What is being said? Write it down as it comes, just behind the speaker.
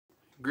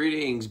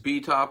Greetings,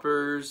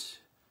 B-toppers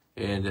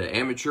and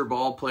amateur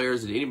ball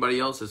players and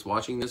anybody else that's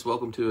watching this.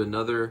 Welcome to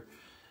another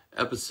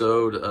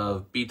episode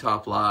of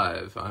BTOP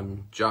Live.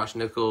 I'm Josh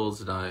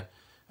Nichols, and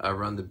I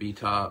run the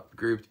BTOP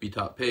group, the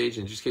BTOP page.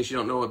 And just in case you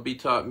don't know what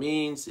BTOP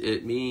means,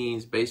 it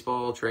means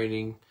baseball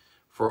training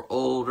for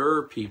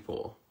older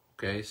people.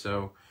 Okay,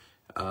 so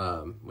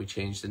we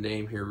changed the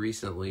name here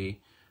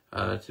recently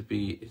to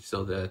be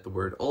so that the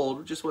word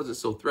old just wasn't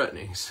so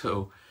threatening.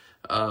 So,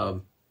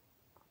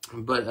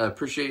 but I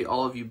appreciate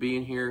all of you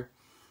being here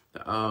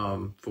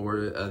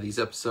for these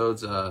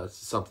episodes.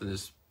 Something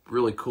that's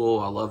really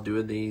cool. I love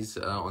doing these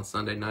on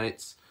Sunday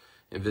nights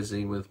and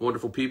visiting with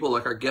wonderful people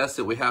like our guest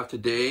that we have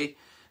today.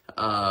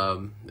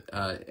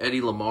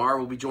 Eddie LaMarr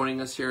will be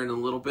joining us here in a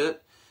little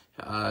bit.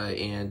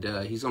 And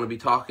he's going to be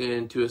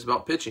talking to us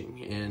about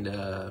pitching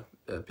and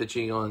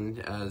pitching on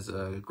as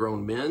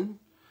grown men,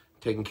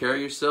 taking care of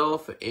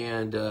yourself,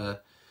 and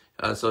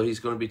so he's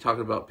going to be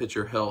talking about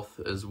pitcher health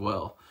as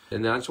well.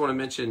 And I just want to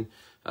mention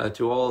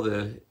to all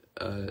the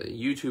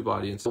YouTube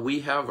audience, we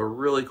have a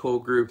really cool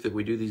group that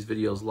we do these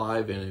videos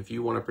live in. If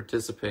you want to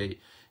participate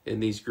in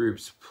these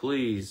groups,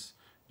 please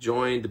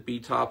join the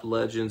BTOP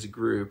Legends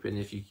group. And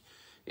if you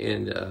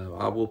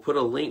I will put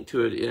a link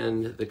to it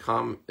in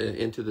the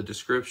into the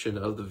description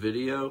of the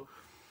video.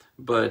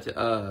 But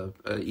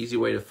an easy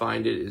way to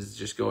find it is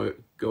just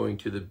going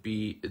to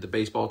the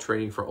Baseball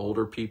Training for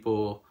Older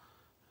People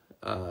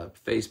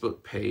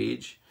Facebook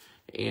page,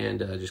 and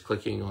just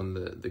clicking on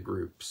the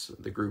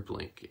group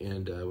link.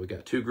 And we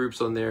got two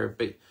groups on there: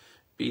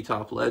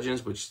 BTOP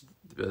Legends, which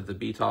the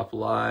BTOP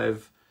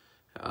Live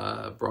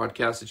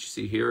broadcast that you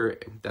see here,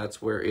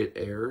 that's where it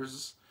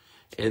airs.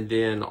 And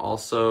then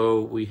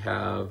also we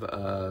have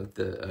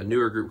a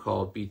newer group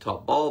called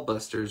BTOP Ball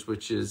Busters,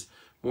 which is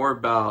more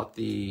about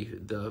the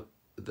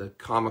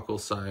comical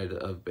side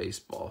of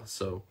baseball.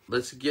 So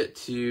let's get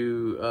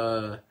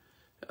to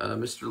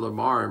Mr.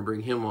 LaMarr and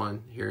bring him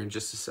on here in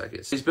just a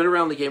second. He's been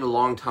around the game a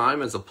long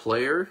time as a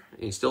player,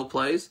 and he still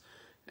plays,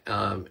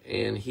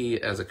 and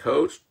he as a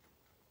coach.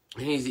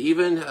 And he's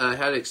even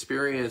had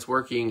experience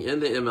working in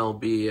the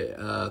MLB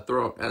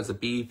as a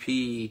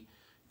BP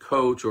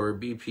coach or a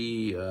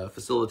BP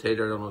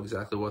facilitator. I don't know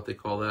exactly what they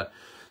call that.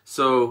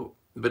 So,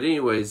 but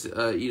anyways,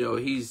 you know,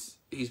 he's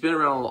been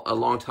around a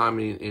long time,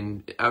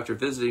 and after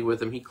visiting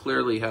with him, he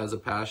clearly has a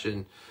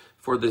passion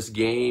for this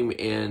game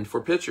and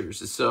for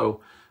pitchers. So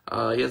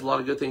he has a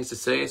lot of good things to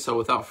say. So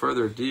without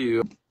further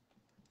ado,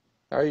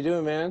 how are you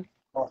doing, man?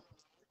 Oh,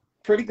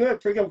 pretty good.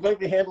 I'm glad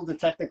we handled the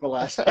technical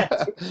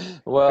aspect.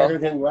 Well, better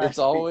than last it's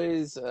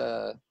always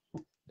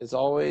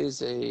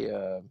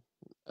a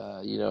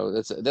you know,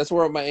 that's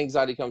where my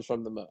anxiety comes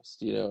from the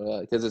most, you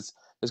know, because it's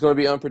going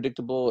to be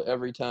unpredictable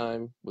every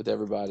time with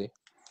everybody.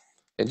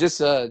 And just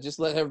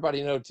let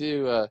everybody know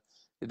too,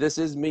 this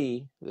is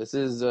me. This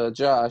is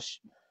Josh.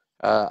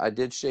 I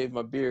did shave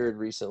my beard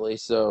recently,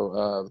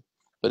 so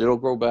but it'll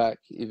grow back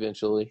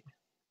eventually.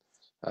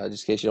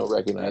 Just in case you don't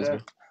recognize me.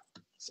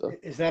 So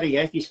Is that a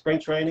Yankee spring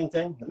training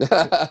thing?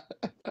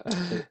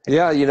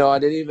 Yeah, you know, I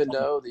didn't even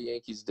know the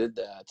Yankees did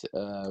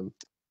that.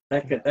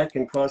 That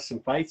can cause some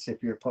fights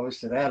if you're opposed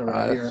to that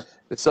around here.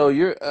 So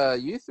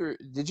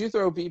did you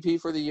throw BP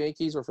for the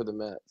Yankees or for the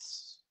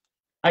Mets?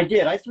 I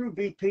did. I threw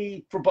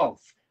BP for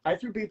both. I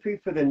threw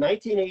BP for the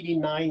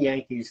 1989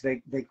 Yankees.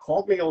 They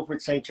called me over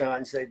at St.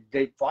 John's.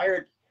 They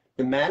fired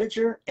the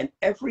manager and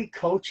every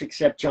coach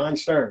except John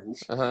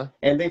Stearns,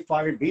 and they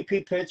fired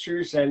BP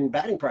pitchers and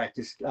batting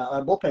practice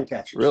bullpen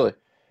catchers. Really?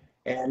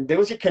 And there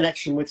was a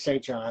connection with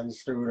St.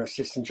 John's through an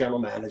assistant general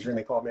manager, and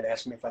they called me and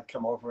asked me if I'd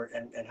come over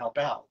and help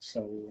out.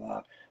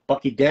 So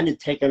Bucky Dent had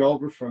taken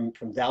over from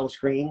Dallas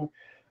Green.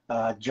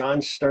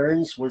 John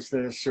Stearns was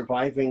the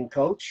surviving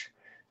coach,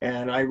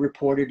 and I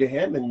reported to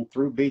him and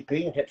threw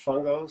BP and hit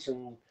fungos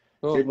and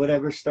did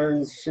whatever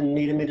Stearns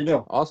needed me to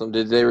do. Awesome.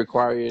 Did they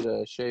require you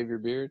to shave your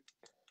beard?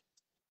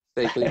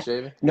 Stay clean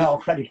shaven?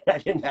 No, I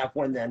didn't have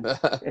one then.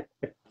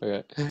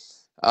 Okay.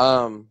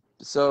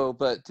 So,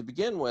 but to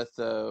begin with,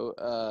 though,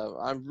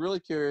 I'm really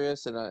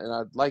curious, and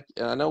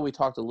I know we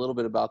talked a little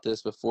bit about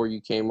this before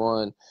you came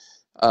on,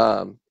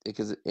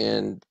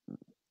 and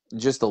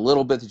just a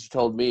little bit that you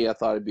told me, I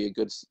thought it'd be a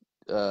good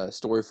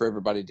story for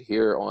everybody to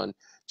hear on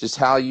just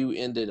how you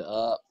ended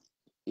up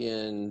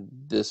in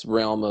this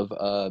realm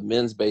of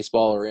men's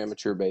baseball or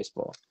amateur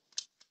baseball.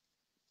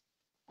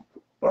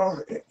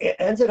 Well, it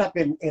ended up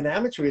in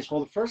amateur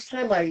baseball. The first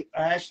time I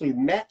actually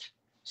met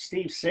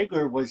Steve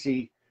Sigler was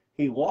he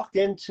walked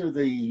into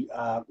the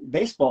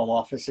baseball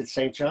office at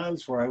St.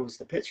 John's, where I was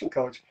the pitching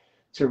coach,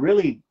 to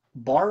really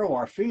borrow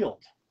our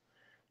field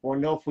or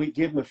know if we'd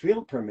give him a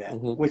field permit,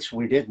 which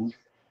we didn't.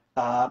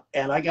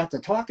 And I got to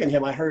talking to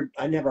him.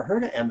 I never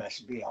heard of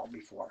MSBL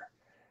before.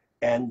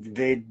 And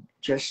they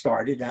just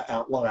started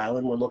out Long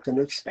Island. We're looking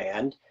to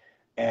expand.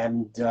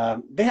 And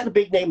they had a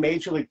big name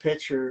major league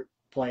pitcher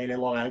playing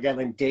in Long Island, a guy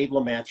named Dave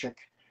LaMarr.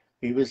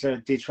 He was a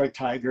Detroit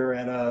Tiger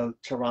and a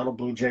Toronto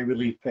Blue Jay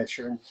relief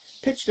pitcher, and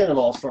pitched in an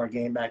all-star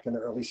game back in the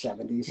early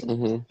 70s.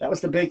 And that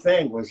was the big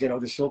thing was, you know,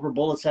 the Silver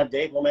Bullets have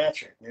Dave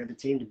LaMarr. They're the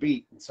team to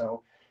beat. And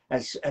so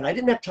and I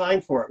didn't have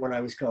time for it when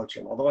I was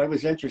coaching, although I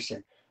was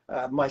interested.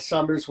 My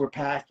summers were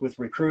packed with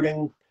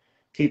recruiting,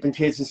 keeping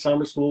kids in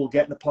summer school,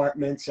 getting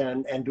apartments,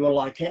 and doing a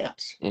lot of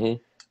camps.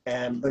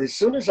 But as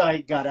soon as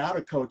I got out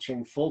of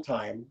coaching full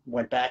time,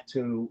 went back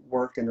to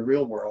work in the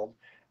real world,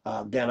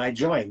 then I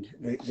joined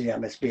the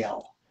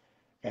MSBL.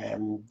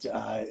 And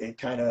it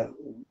kind of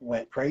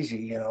went crazy,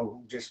 you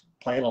know, just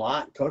playing a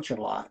lot, coaching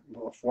a lot.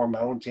 Formed my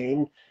own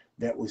team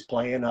that was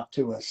playing up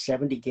to a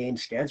 70-game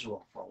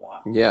schedule for a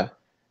while. Yeah.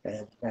 And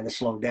it kind of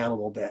slowed down a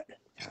little bit.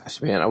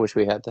 Gosh, man, I wish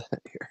we had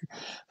that here.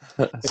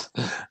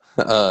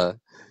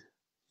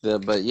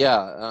 But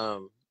yeah,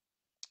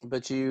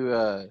 but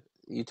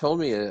you told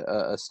me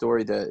a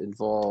story that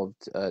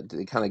involved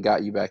that kind of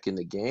got you back in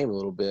the game a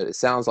little bit. It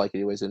sounds like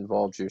it was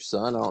involved your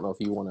son. I don't know if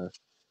you want to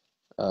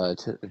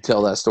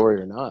tell that story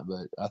or not,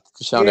 but I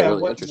found it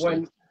really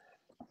interesting.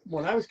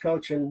 When I was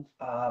coaching,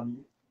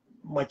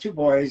 my two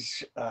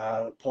boys,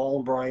 Paul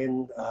and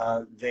Brian,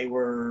 they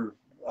were,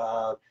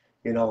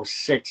 you know,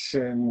 6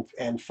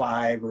 and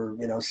 5, or,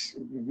 you know,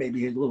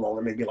 maybe a little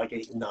older, maybe like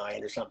 8 and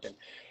 9 or something.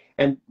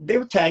 And they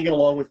were tagging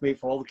along with me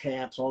for all the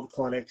camps, all the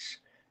clinics,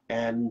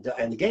 and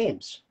the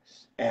games.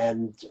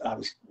 And I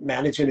was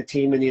managing a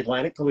team in the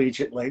Atlantic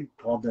Collegiate League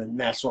called the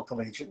Nassau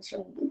Collegians,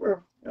 and we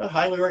were a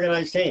highly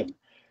organized team.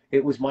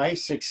 It was my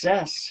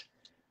success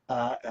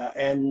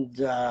and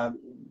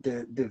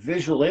the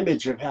visual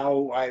image of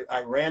how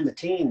I ran the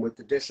team with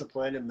the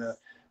discipline and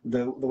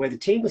the way the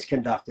team was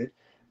conducted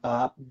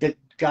that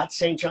got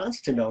St. John's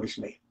to notice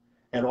me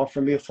and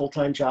offer me a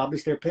full-time job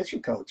as their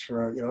pitching coach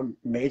for a, you know,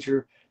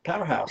 major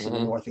powerhouse in the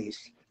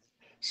Northeast.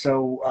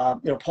 So,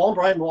 you know, Paul and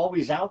Brian were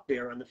always out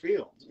there on the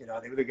field. You know,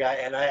 they were the guy,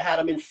 and I had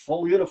him in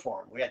full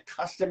uniform. We had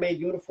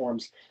custom-made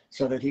uniforms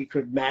so that he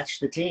could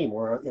match the team.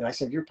 Or, you know, I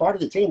said, "You're part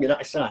of the team. You're not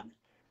my son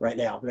right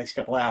now, the next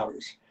couple of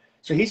hours."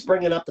 So he's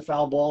bringing up the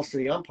foul balls to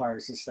the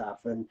umpires and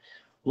stuff. And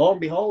lo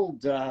and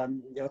behold,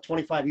 you know,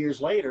 25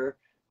 years later,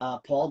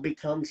 Paul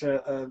becomes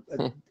a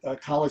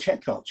college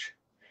head coach.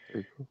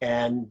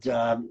 And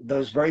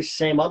those very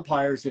same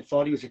umpires that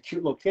thought he was a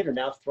cute little kid are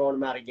now throwing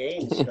him out of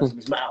games because of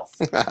his mouth.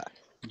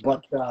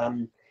 But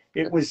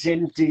it was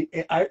and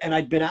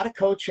I'd been out of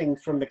coaching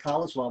from the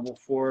college level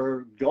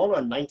for going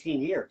on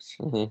 19 years,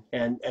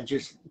 and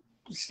just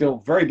still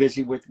very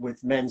busy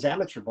with men's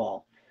amateur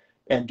ball,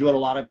 and doing a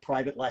lot of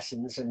private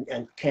lessons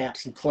and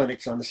camps and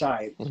clinics on the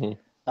side.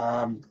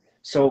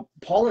 So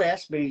Paul had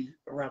asked me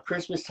around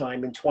Christmas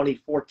time in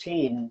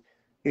 2014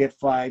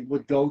 if I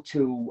would go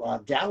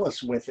to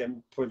Dallas with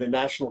him for the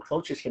National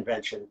Coaches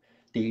Convention,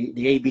 the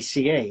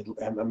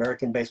ABCA,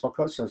 American Baseball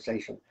Coaches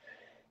Association.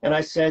 And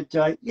I said,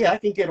 yeah, I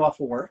can get off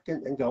of work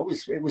and go.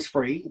 It was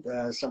free.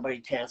 Somebody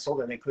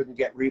canceled and they couldn't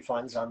get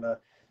refunds on the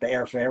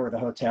airfare or the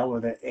hotel or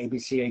the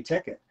ABCA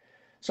ticket.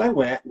 So I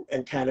went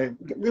and kind of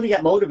really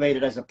got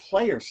motivated as a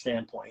player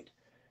standpoint.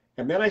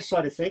 And then I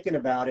started thinking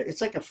about it.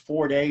 It's like a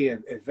 4-day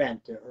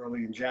event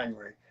early in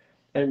January.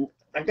 And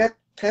I got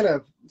kind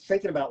of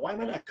thinking about, why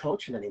am I not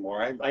coaching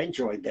anymore? I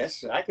enjoyed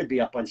this. I could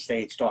be up on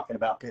stage talking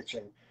about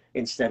pitching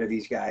instead of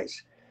these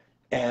guys.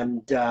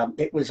 And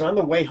it was on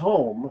the way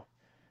home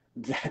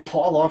that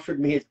Paul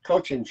offered me a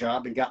coaching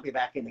job and got me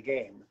back in the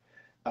game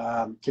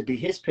to be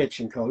his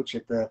pitching coach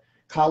at the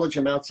College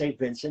of Mount St.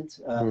 Vincent,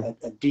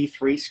 a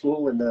D3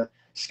 school in the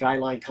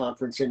Skyline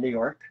Conference in New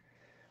York.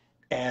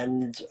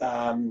 And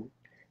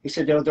he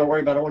said, no, don't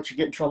worry about it. I don't want you to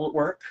get in trouble at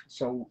work.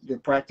 So the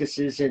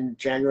practices in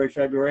January,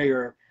 February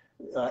are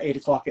 8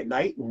 o'clock at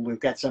night. And we've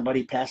got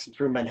somebody passing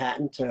through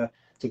Manhattan to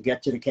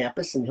get to the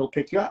campus, and he'll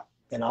pick you up.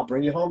 And I'll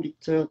bring you home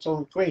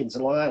to Queens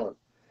and Long Island.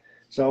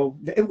 So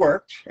it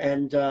worked.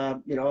 And,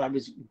 you know, I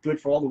was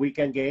good for all the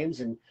weekend games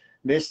and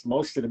missed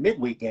most of the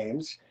midweek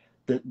games.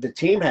 The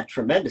team had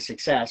tremendous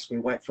success. We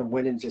went from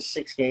winning just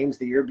 6 games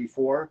the year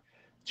before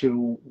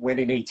to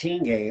winning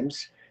 18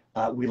 games.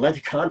 We led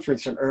the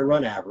conference in earned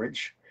run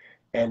average,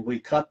 and we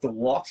cut the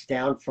walks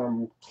down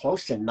from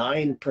close to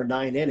 9 per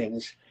 9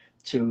 innings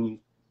to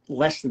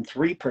less than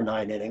 3 per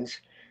 9 innings.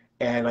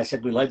 And I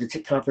said we led the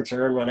conference in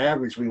earned run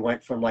average. We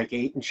went from like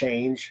 8 and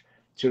change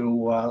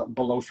to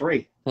below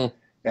 3.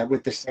 And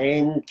with the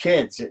same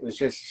kids. It was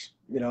just,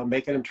 you know,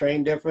 making them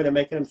train different and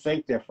making them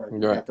think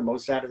different. Right. Get the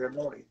most out of their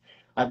ability.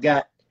 I've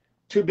got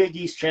 2 Big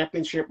East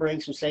championship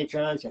rings from St.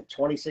 John's. Had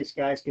 26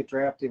 guys get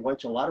drafted. Went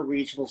to a lot of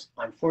regionals.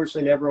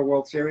 Unfortunately, never a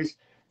World Series.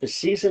 The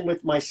season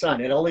with my son,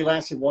 it only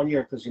lasted 1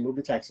 year because he moved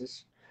to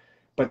Texas.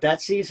 But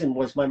that season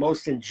was my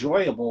most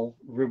enjoyable,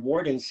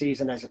 rewarding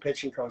season as a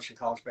pitching coach in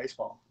college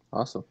baseball.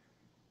 Awesome.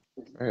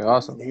 Very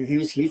awesome.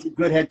 He's a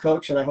good head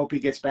coach, and I hope he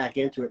gets back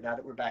into it now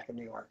that we're back in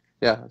New York.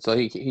 Yeah. So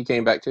he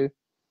came back too?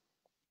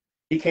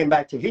 He came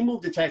back too. He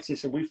moved to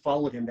Texas, and we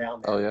followed him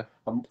down there. Oh, yeah.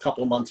 A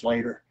couple of months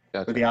later.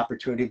 Gotcha. For the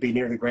opportunity to be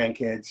near the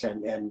grandkids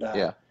and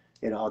yeah.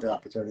 You know, all the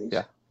opportunities.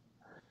 Yeah.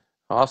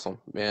 Awesome,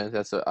 man.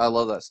 I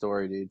love that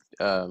story, dude.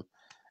 I'm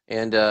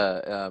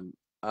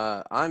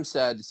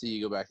sad to see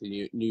you go back to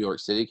New York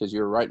City because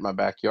you were right in my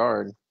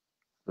backyard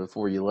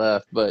before you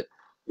left. But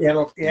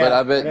but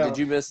I bet did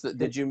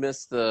you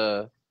miss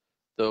the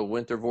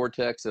winter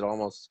vortex that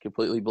almost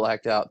completely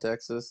blacked out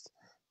Texas?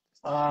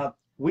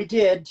 We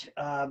did.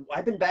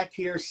 I've been back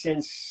here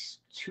since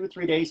 2 or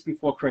 3 days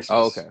before Oh,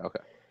 Christmas. okay, okay.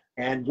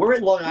 And we're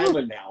in Long Woo.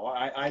 Island now.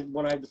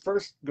 When I the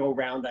first go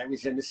round, I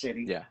was in the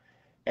city. Yeah.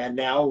 And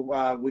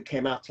now we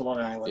came out to Long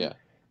Island. Yeah.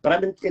 But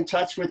I've been in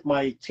touch with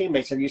my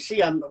teammates, and you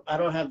see, I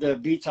don't have the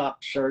BTOP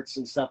shirts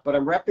and stuff, but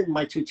I'm repping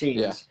my two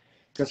teams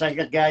because I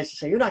got guys that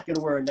say you're not going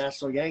to wear a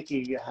National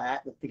Yankee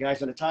hat. The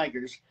guys on the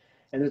Tigers,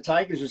 and the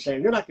Tigers are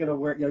saying you're not going to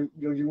wear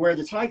you wear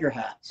the Tiger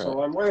hat. So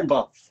Right. I'm wearing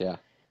both. Yeah.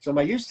 So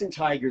my Houston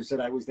Tigers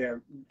that I was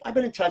there, I've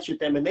been in touch with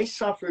them, and they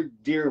suffered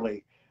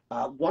dearly.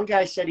 One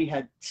guy said he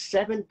had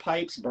 7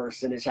 pipes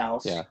burst in his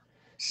house. Yeah.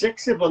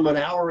 6 of them an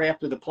hour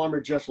after the plumber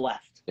just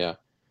left. Yeah.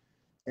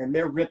 And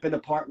they're ripping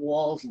apart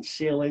walls and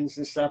ceilings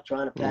and stuff,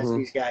 trying to patch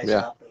these guys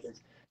up.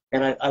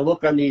 And I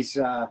look on these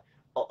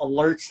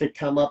alerts that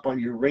come up on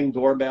your Ring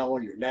doorbell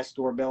or your Nest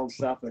doorbell and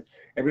stuff, and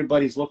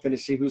everybody's looking to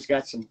see who's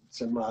got some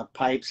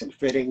pipes and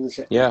fittings.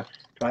 And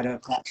try to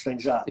patch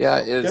things up.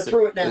 Yeah, so they're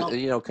through it now.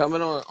 You know,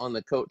 coming on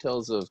the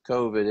coattails of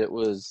COVID,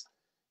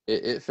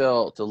 it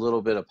felt a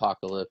little bit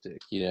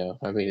apocalyptic. You know,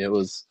 I mean, it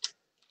was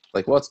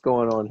like, what's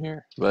going on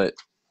here? But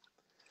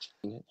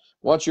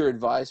what's your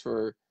advice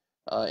for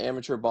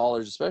amateur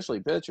ballers,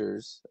 especially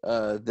pitchers,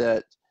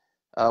 that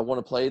want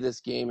to play this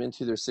game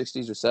into their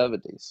 60s or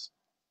 70s?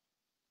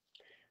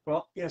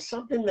 Well,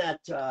 something that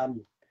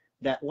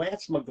that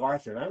Lance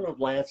MacArthur, I don't know if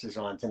Lance is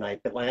on tonight,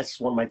 but Lance is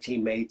one of my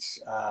teammates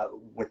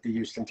with the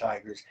Houston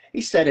Tigers.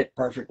 He said it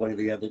perfectly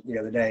the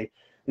other day,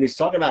 and he's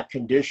talking about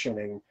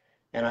conditioning,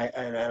 and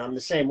I'm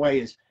the same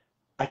way. Is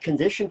I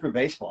condition for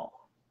baseball.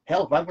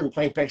 Hell, if I wouldn't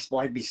play baseball,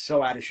 I'd be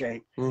so out of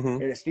shape.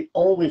 And it's the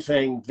only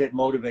thing that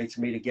motivates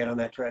me to get on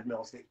that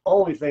treadmill. It's the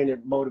only thing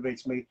that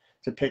motivates me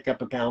to pick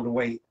up a pound of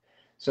weight.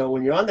 So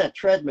when you're on that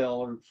treadmill,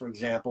 or for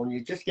example, and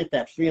you just get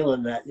that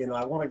feeling that,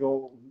 I want to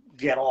go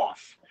get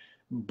off,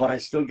 but I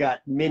still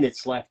got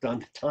minutes left on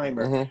the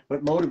timer.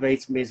 What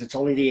motivates me is it's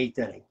only the 8th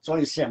inning. It's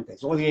only the 7th inning.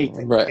 It's only the 8th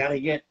inning. Right. I got to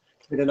get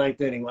to the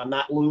 9th inning. I'm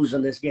not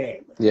losing this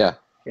game. Yeah.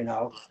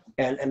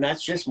 And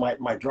that's just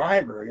my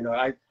driver.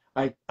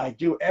 I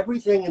do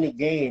everything in the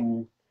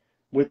game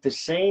with the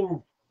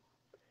same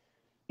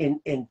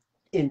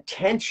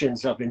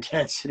intentions of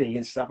intensity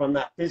and stuff. I'm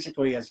not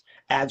physically as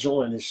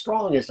agile and as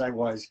strong as I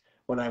was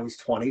when I was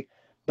 20,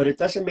 but it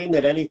doesn't mean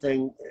that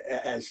anything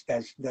as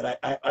that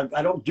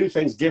I don't do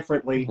things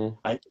differently.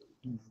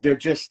 They're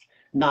just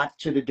not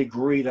to the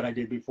degree that I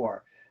did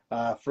before.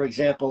 For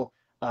example,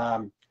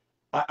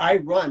 I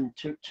run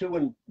to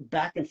and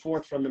back and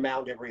forth from the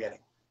mound every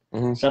inning.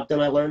 Something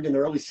I learned in the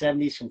early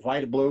 70s from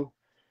Vita Blue.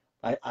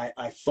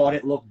 I thought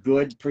it looked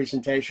good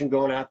presentation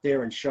going out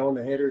there and showing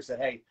the hitters that,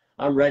 hey,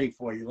 I'm ready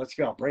for you. Let's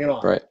go. Bring it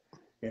on. Right.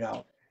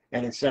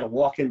 And instead of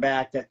walking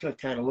back, that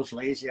kind of looks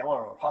lazy. I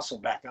want to hustle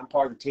back. I'm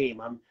part of the team.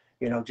 I'm,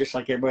 just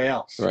like everybody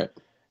else. Right.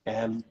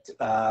 And,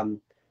 I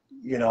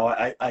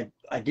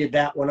did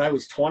that when I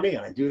was 20,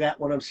 and I do that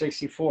when I'm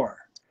 64.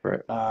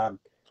 Right. And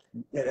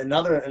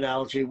another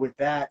analogy with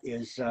that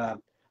is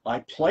I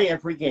play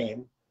every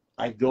game.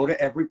 I go to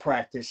every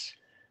practice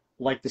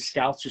like the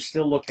scouts are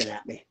still looking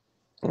at me.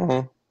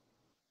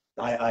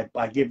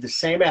 I give the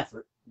same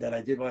effort that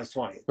I did when I was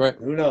 20. Right.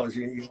 Who knows?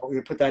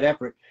 You put that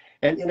effort,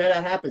 and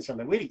that happens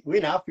sometimes. We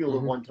now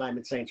fielded one time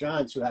at St.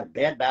 John's who had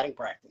bad batting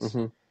practice,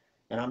 and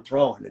I'm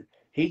throwing, and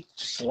he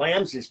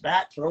slams his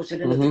bat, throws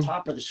it into the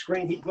top of the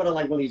screen. He put it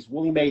like one of these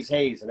Willie Mays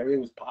Hayes, and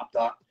everything was popped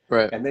up.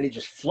 Right. And then he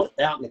just flipped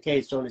out in the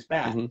cage throwing his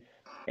bat.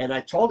 And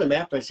I told him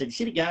after, I said, "You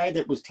see the guy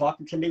that was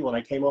talking to me when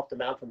I came off the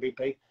mound from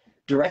BP?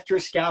 Director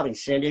of scouting,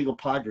 San Diego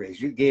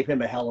Padres. You gave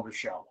him a hell of a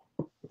show."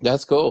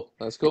 That's cool.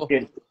 That's cool. I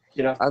mean,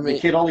 the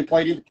kid only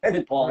played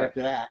independent ball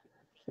after that.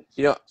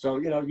 So,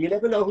 you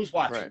never know who's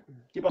watching. Right.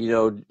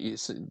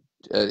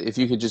 If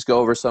you could just go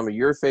over some of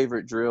your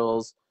favorite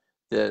drills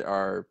that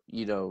are,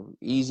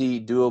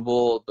 easy,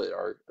 doable, but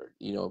are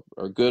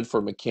good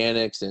for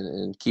mechanics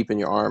and keeping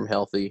your arm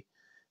healthy.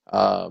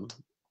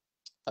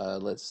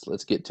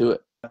 Let's get to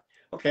it.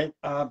 Okay.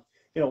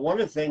 One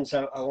of the things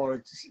I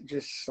want to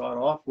just start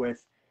off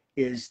with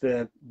is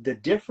the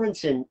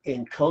difference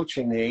in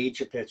coaching the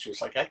age of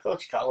pitchers. Like I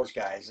coached college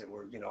guys that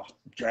were,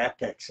 draft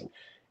picks,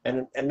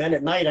 and then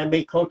at night I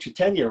may coach a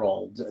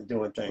 10-year-old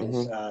doing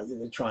things,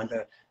 trying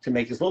to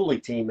make his little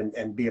league team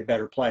and be a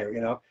better player,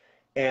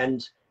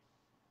 and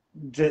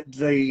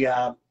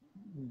the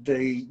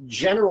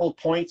general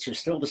points are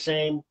still the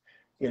same,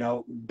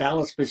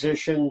 balance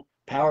position,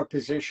 power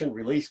position,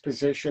 release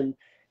position,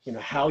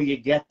 how you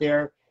get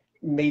there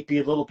may be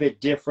a little bit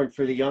different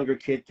for the younger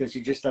kid because he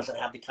just doesn't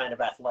have the kind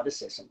of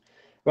athleticism.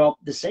 Well,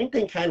 the same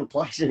thing kind of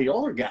applies to the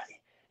older guy.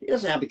 He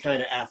doesn't have the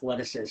kind of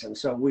athleticism.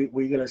 So we're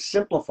going to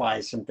simplify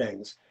some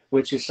things,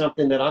 which is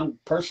something that I'm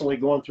personally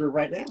going through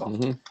right now,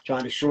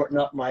 trying to shorten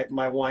up my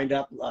wind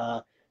up,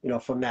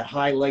 from that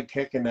high leg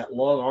kick and that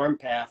long arm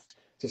path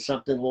to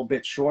something a little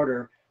bit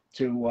shorter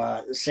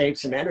to save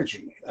some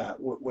energy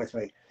with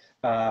me.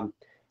 But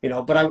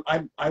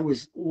I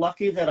was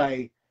lucky that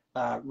I,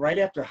 right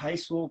after high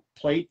school,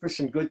 played for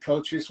some good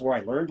coaches where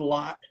I learned a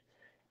lot,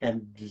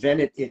 and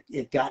then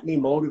it got me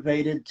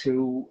motivated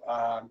to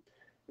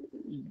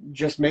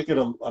just make it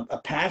a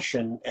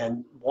passion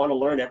and want to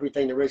learn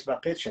everything there is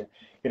about pitching.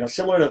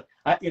 Similar to,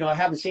 I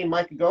haven't seen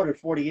Mike Goddard in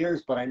 40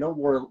 years, but I know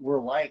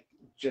we're like,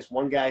 just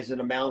one guy's in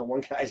the mound and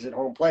one guy's at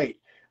home plate.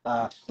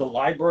 The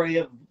library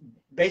of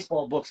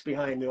baseball books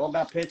behind me, all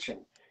about pitching.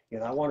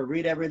 I want to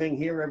read everything,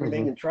 hear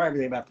everything, and try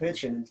everything about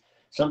pitching. And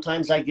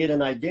sometimes I get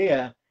an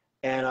idea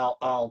and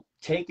I'll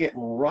take it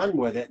and run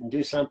with it and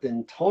do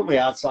something totally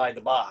outside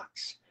the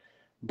box.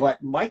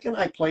 But Mike and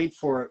I played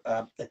for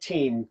a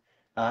team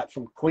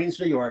from Queens,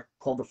 New York,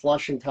 called the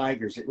Flushing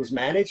Tigers. It was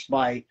managed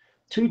by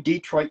 2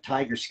 Detroit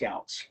Tiger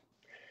Scouts.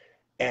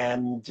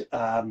 And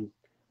a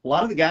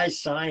lot of the guys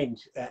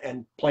signed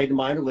and played in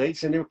minor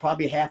leagues, and there were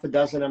probably half a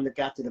dozen of them that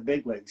got to the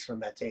big leagues from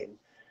that team.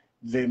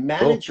 The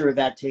manager of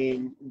that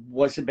team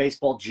was a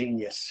baseball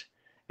genius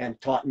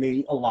and taught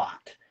me a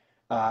lot.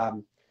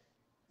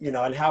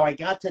 And how I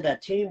got to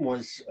that team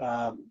was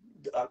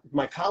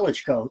my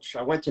college coach.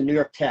 I went to New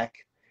York Tech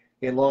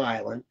in Long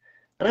Island,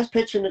 and I was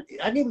pitching.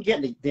 I didn't even get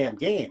in the damn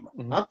game.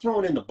 I'm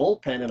thrown in the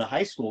bullpen in a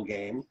high school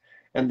game,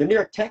 and the New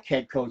York Tech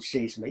head coach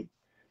sees me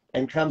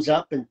and comes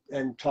up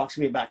and talks to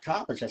me about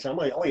college. I said, I'm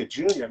only a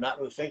junior. I'm not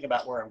really thinking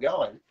about where I'm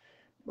going.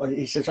 But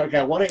he says, okay,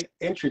 I want to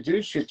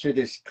introduce you to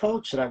this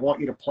coach, and I want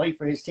you to play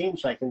for his team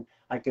so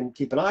I can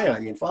keep an eye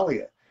on you and follow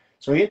you.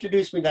 So he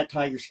introduced me to that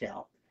Tiger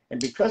Scout. And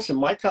because of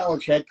my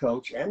college head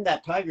coach and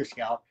that Tiger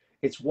Scout,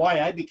 it's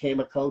why I became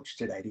a coach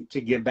today,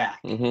 to give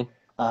back.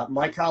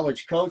 My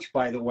college coach,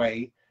 by the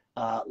way,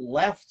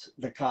 left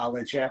the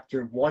college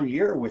after 1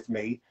 year with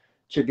me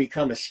to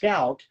become a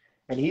scout.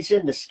 And he's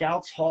in the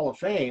Scouts Hall of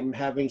Fame,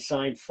 having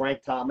signed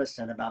Frank Thomas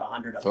and about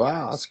 100 other guys.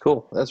 Wow, that's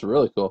cool. That's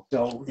really cool.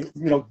 So,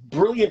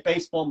 brilliant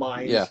baseball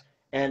minds. Yeah.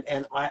 And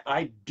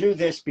I do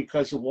this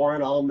because of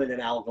Warren Ullman and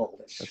Al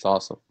Goldis. That's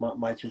awesome.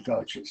 My 2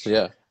 coaches.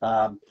 Yeah.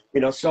 And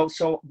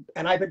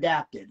I've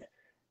adapted.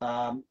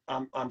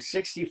 I'm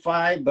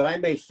 65, but I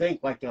may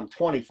think like I'm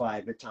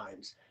 25 at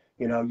times.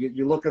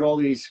 You look at all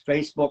these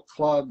Facebook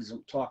clubs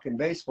talking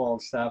baseball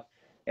and stuff,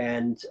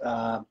 and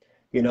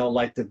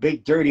like the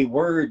big dirty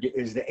word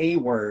is the A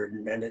word,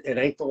 and it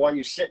ain't the one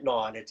you're sitting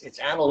on. It's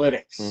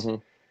analytics.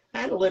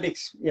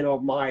 Analytics,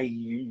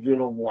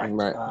 what.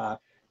 Right.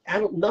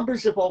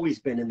 Numbers have always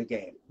been in the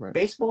game. Right.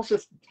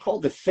 Baseball's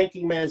called the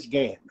thinking man's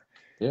game.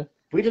 Yeah.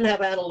 If we didn't have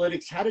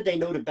analytics, how did they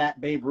know to bat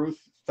Babe Ruth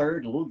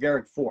third and Lou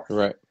Gehrig fourth?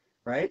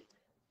 Right?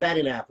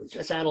 Batting average.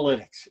 That's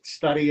analytics. It's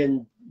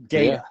studying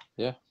data.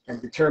 Yeah.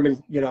 And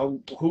determine,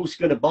 who's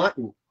going to bunt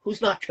and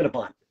who's not going to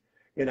bunt.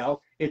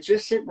 It's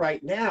just that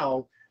right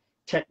now,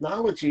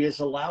 technology has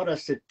allowed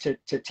us to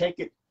take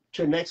it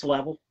to the next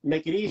level,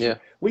 make it easier. Yeah.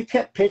 We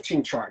kept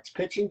pitching charts.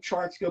 Pitching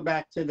charts go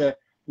back to the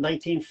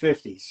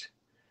 1950s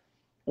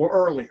or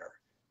earlier.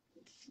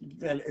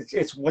 And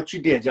it's what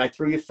you did. I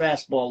threw you a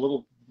fastball, a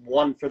little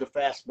 1 for the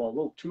fastball, a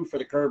little 2 for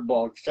the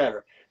curveball,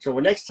 etc. So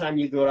the next time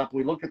you go up,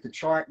 we look at the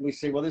chart and we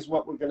say, well, this is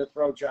what we're going to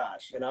throw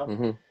Josh,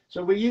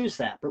 So we use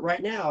that. But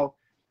right now,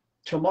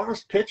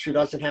 tomorrow's pitcher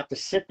doesn't have to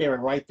sit there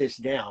and write this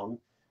down.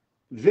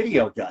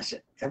 Video does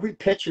it. Every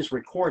pitch is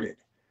recorded.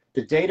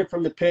 The data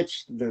from the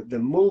pitch, the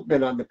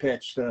movement on the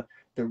pitch, the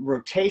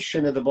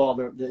rotation of the ball,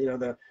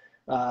 the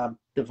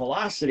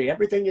velocity,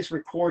 everything is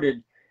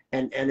recorded,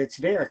 and it's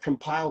there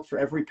compiled for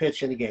every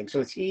pitch in the game.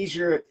 So it's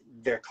easier.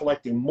 They're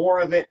collecting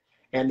more of it,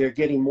 and they're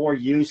getting more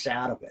use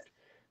out of it.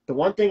 The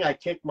one thing I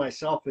kicked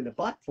myself in the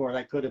butt for that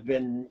I could have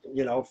been,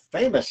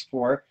 famous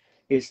for,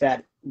 is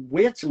that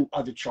we had some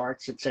other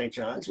charts at St.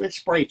 John's. We had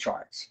spray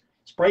charts.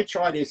 Spray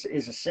chart is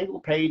a single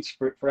page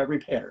for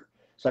every hitter.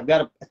 So I've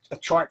got a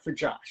chart for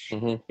Josh.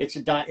 It's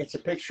a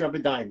picture of a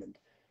diamond.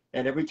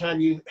 And every time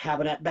you have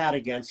an at-bat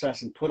against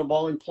us and put a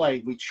ball in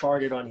play, we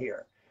chart it on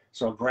here.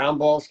 So a ground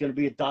ball is going to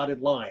be a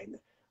dotted line.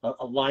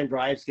 A line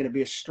drive is going to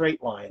be a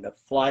straight line. A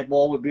fly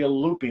ball would be a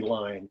loopy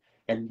line.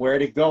 And where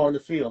to go on the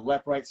field,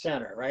 left, right,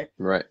 center, right?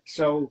 Right.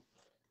 So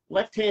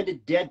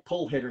left-handed dead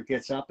pull hitter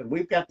gets up, and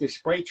we've got this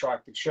spray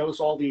chart that shows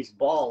all these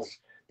balls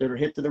that are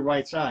hit to the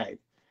right side.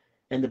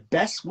 And the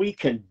best we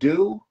can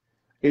do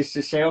is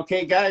to say,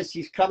 okay, guys,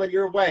 he's coming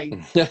your way.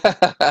 Move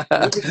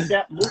a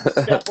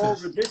step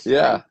over this way.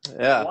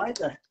 Yeah. Why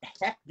the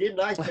heck didn't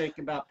I think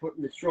about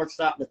putting the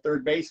shortstop and the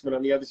third baseman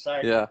on the other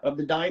side of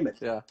the diamond?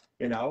 Yeah.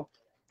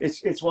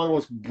 It's one of the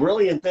most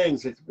brilliant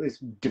things. It's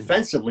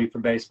defensively for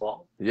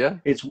baseball. Yeah.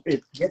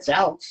 It gets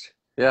outs.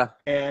 Yeah.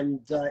 And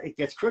it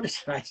gets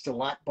criticized a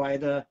lot by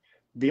the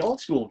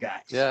old school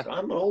guys. Yeah.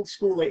 I'm an old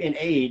school in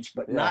age,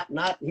 but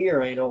not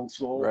here ain't old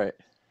school. Right.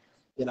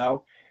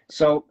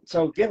 So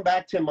getting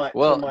back to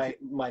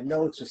my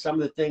notes or some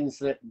of the things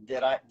that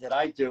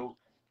I do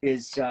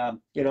is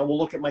we'll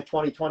look at my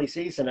 2020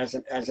 season as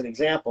an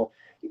example.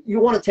 You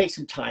want to take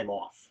some time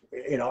off,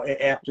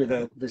 after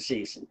the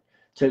season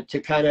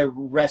to kind of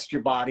rest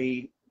your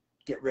body,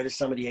 get rid of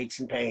some of the aches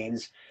and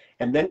pains,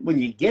 and then when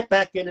you get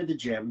back into the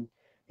gym,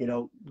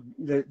 you're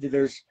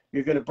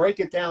going to break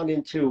it down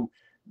into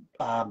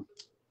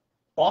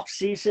off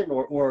season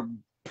or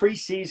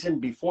preseason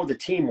before the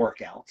team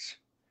workouts.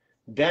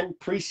 Then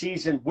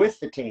preseason with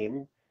the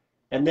team,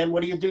 and then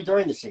what do you do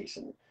during the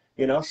season?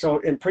 you know. So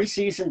in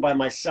preseason by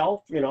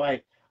myself, you know,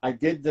 I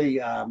did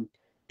the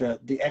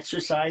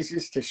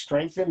exercises to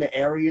strengthen the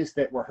areas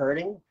that were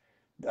hurting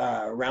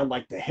around,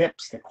 like the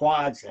hips, the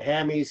quads, the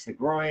hammies, the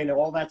groin.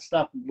 All that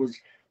stuff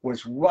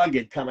was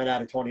rugged coming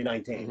out of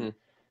 2019. Mm-hmm.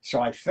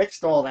 So I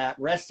fixed all that,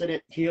 rested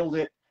it, healed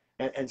it,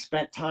 and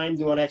spent time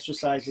doing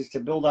exercises to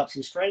build up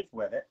some strength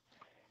with it.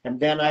 And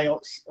then I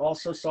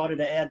also started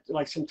to add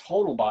like some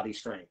total body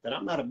strength. And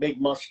I'm not a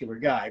big muscular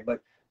guy,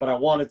 but I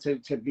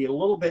wanted to be a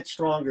little bit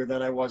stronger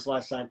than I was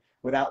last time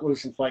without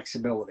losing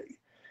flexibility.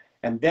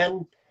 And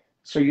then,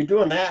 so you're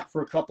doing that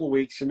for a couple of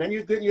weeks, and then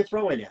you're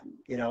throwing in,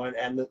 you know,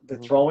 and the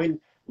throwing,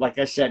 like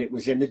I said, it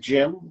was in the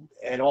gym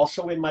and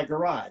also in my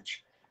garage.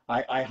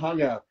 I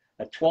hung a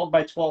 12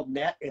 by 12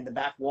 net in the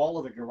back wall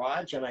of the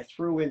garage, and I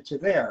threw into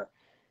there.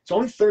 It's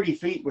only 30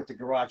 feet with the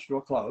garage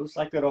door closed.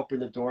 I could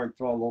open the door and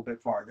throw a little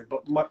bit farther,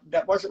 but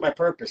that wasn't my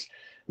purpose.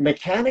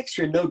 Mechanics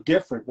are no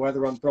different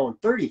whether I'm throwing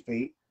 30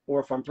 feet or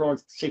if I'm throwing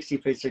 60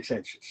 feet 6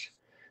 inches.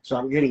 So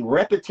I'm getting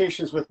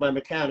repetitions with my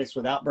mechanics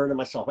without burning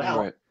myself out,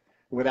 Right.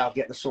 without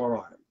getting a sore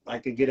arm. I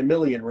could get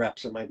 1,000,000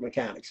 reps in my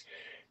mechanics.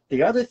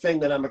 The other thing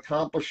that I'm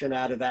accomplishing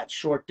out of that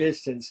short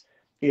distance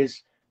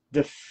is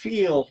the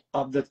feel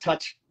of the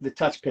touch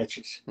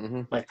pitches.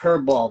 Mm-hmm. My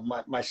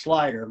curveball, my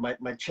slider, my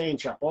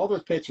changeup, all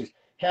those pitches.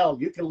 Hell,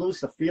 you can lose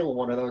the feel of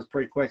one of those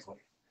pretty quickly.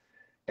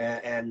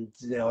 And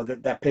you know,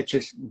 that pitch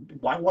is,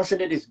 why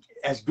wasn't it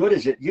as good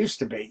as it used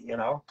to be, you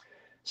know?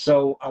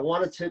 So I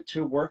wanted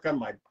to work on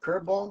my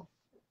curveball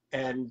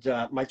and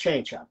my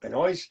changeup, and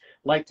always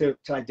like to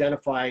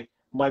identify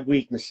my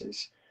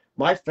weaknesses.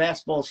 My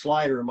fastball,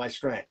 slider are my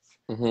strength.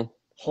 Mm-hmm.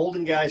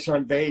 Holding guys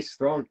on base,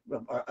 throwing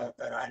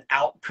an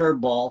out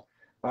curveball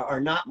are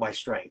not my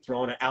strength.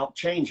 Throwing an out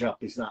changeup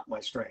is not my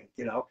strength,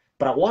 you know,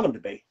 but I want them to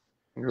be.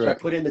 Right. So I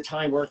put in the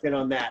time working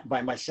on that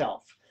by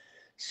myself.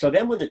 So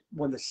then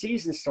when the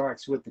season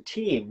starts with the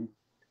team,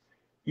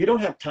 you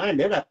don't have time.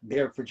 They're not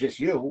there for just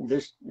you.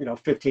 There's, you know,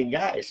 15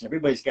 guys, and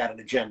everybody's got an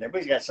agenda.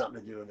 Everybody's got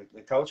something to do. And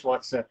the coach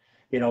wants to,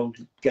 you know,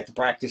 get the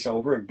practice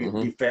over and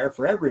be fair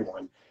for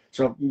everyone.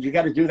 So you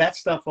got to do that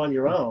stuff on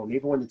your own,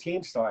 even when the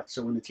team starts.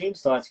 So when the team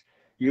starts,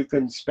 you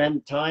can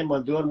spend time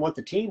on doing what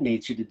the team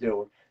needs you to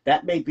do.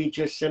 That may be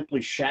just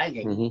simply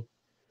shagging,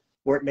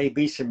 or it may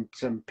be some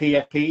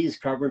PFPs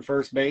covering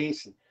first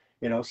base, and,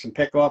 you know, some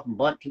pickoff and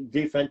bunt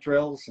defense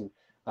drills, and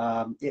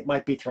it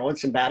might be throwing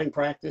some batting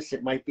practice.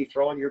 It might be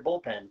throwing your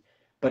bullpen,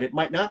 but it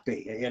might not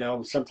be. You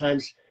know,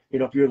 sometimes, you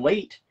know, if you're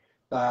late,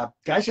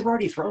 guys have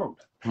already thrown.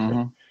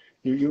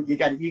 You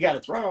got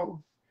to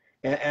throw,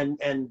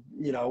 and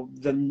you know,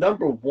 the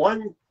number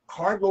one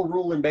cardinal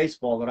rule in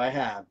baseball that I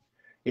have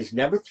is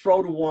never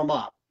throw to warm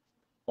up.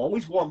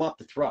 Always warm up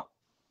to throw.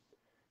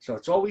 So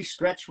it's always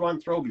stretch, run,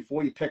 throw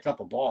before you pick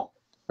up a ball.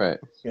 Right.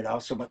 You know,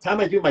 so by the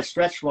time I do my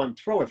stretch, run,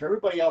 throw, if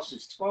everybody else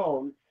is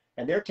thrown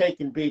and they're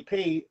taking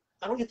BP,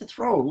 I don't get to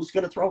throw. Who's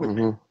going to throw with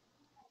me?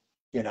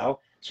 You know,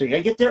 so you got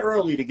to get there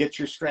early to get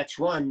your stretch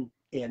run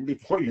in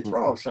before you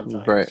throw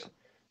sometimes. Right.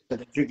 So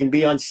that you can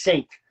be on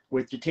sync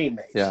with your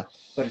teammates. Yeah.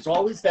 But it's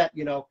always that,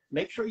 you know,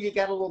 make sure you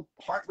got a little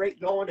heart rate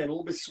going and a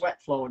little bit of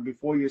sweat flowing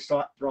before you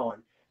start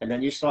throwing. And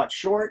then you start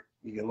short,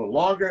 you get a little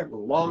longer, a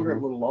little longer,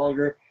 a little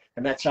longer.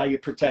 And that's how you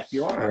protect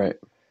your arm,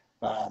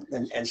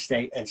 and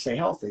stay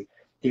healthy.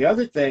 The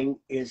other thing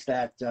is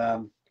that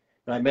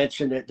I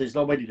mentioned that there's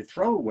nobody to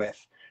throw with.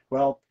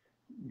 Well,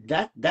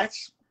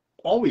 that's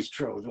always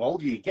true. The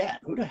older you get,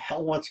 who the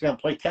hell wants to go and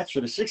play catch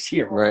with a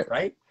 60-year-old,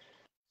 right?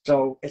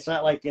 So it's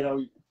not like, you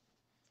know,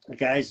 the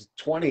guy's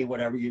 20,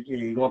 whatever.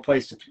 You go a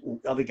place to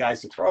other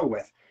guys to throw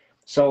with.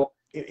 So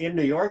in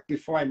New York,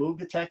 before I moved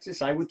to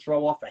Texas, I would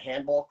throw off a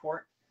handball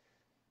court.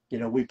 You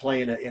know, we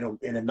play in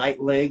a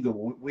night league, a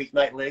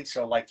weeknight league.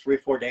 So like 3 or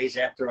 4 days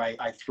after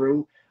I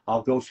threw,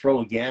 I'll go throw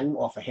again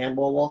off a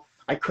handball wall.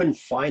 I couldn't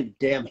find a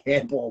damn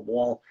handball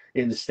wall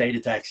in the state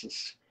of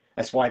Texas.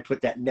 That's why I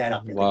put that net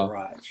up in the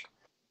garage.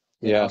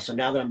 You know, so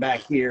now that I'm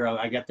back here,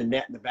 I got the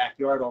net in the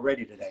backyard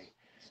already today.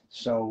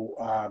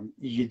 So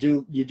you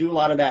do a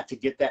lot of that to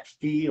get that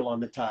feel on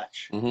the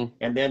touch.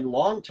 And then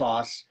long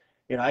toss,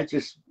 you know,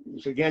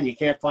 again, you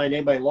can't find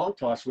anybody long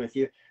toss with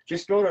you.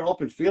 Just go to an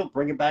open field,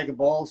 bring a bag of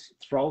balls,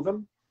 throw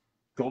them,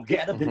 go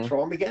get them, and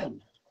throw them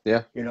again.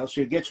 Yeah. You know, so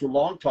you get your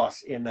long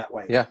toss in that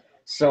way. Yeah.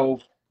 So,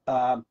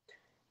 and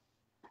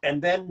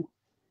then,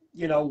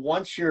 you know,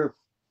 once your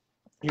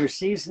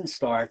season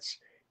starts,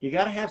 you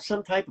got to have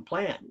some type of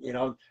plan. You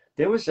know,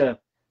 there was a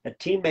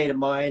teammate of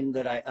mine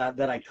that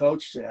I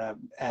coached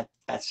at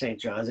St.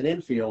 John's, an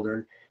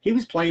infielder. He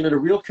was playing in a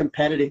real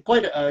competitive,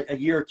 played a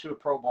year or two of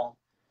pro ball.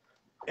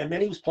 And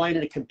then he was playing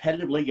in a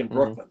competitive league in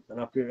Brooklyn. I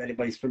don't know if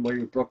anybody's familiar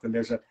with Brooklyn.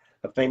 There's a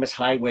famous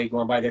highway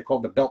going by there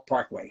called the Belt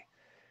Parkway.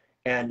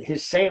 And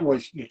his saying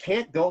was, you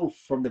can't go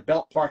from the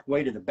Belt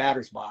Parkway to the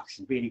batter's box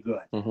and be any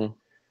good. In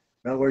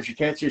other words, you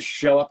can't just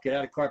show up, get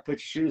out of the car, put your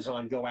shoes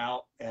on, go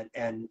out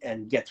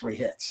and get 3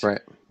 hits. Right.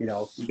 You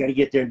know, you got to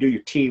get there and do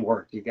your tee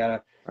work. You got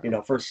to, you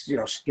know, first, you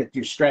know, get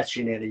your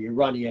stretching in and your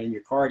running in and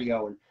your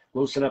cardio and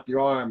loosen up your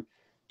arm,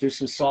 do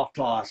some soft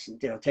toss,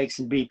 and, you know, take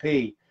some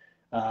BP.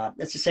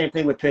 It's the same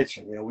thing with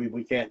pitching. You know,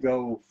 we can't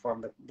go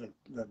from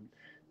the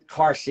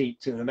car seat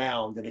to the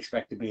mound and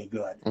expect to be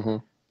good. Mm-hmm.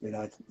 You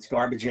know, it's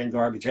garbage in,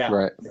 garbage out.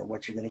 Right. You know,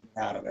 what you're going to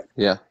get out of it.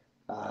 Yeah.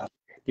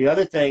 The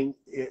other thing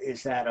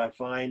is that I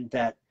find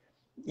that,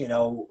 you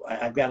know,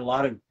 I've got a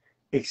lot of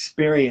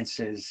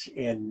experiences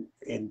in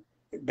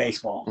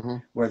baseball, Mm-hmm.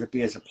 whether it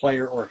be as a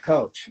player or a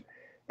coach.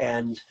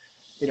 And,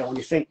 you know, when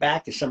you think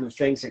back to some of the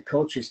things that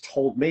coaches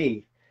told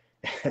me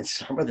and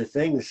some of the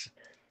things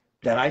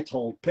that I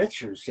told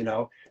pitchers, you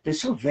know, they're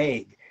so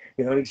vague.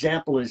 You know, an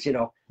example is, you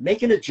know,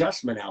 make an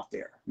adjustment out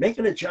there. Make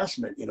an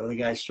adjustment. You know, the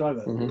guy's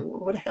struggling. Mm-hmm.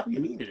 What the hell do you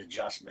mean an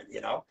adjustment, you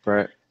know?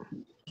 Right.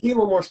 Be a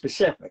little more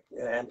specific.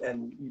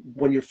 And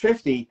when you're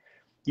 50,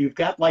 you've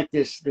got like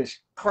this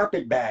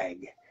carpet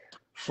bag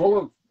full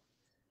of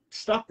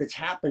stuff that's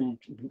happened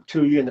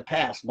to you in the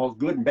past, both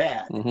good and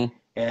bad. Mm-hmm.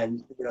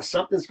 And, you know,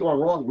 something's going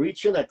wrong.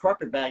 Reach in that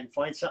carpet bag and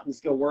find something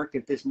that's going to work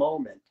at this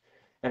moment.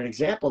 And an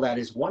example of that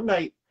is one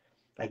night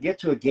I get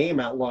to a game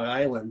out in Long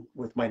Island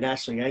with my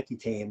National Yankee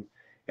team,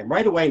 and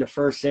right away in the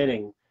first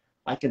inning,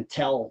 I can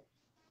tell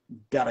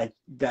that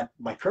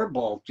my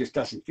curveball just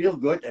doesn't feel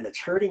good, and it's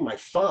hurting my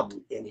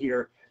thumb in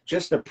here.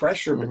 Just the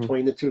pressure Mm-hmm.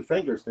 between the two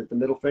fingers, that the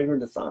middle finger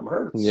and the thumb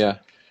hurts. Yeah.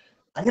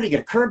 I got to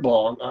get a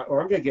curveball, or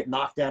I'm going to get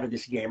knocked out of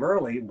this game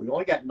early. We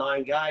only got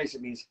 9 guys.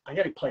 It means I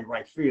got to play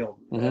right field.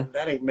 Mm-hmm.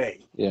 That ain't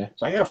me. Yeah.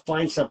 So I got to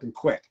find something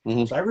quick.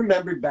 Mm-hmm. So I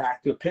remembered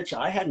back to a pitch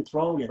I hadn't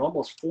thrown in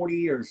almost 40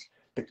 years.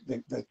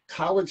 The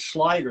college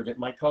slider that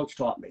my coach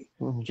taught me,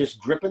 Mm-hmm. just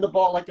gripping the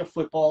ball like a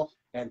football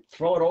and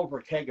throw it over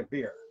a keg of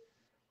beer.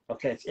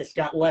 Okay, it's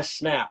got less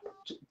snap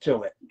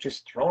to it.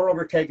 Just throw it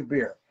over a keg of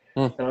beer.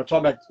 Mm. And I'll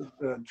talk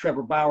about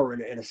Trevor Bauer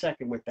in a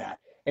second with that.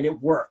 And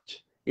it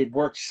worked. It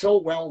worked so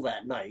well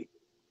that night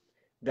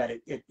that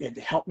it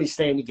helped me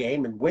stay in the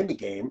game and win the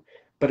game.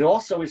 But it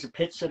also is a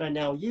pitch that I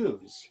now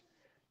use.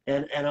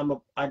 And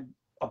I'm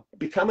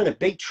becoming a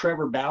big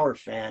Trevor Bauer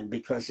fan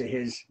because of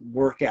his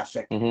work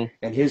ethic Mm-hmm.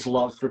 and his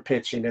love for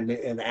pitching and the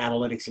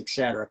analytics, et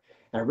cetera.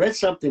 And I read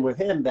something with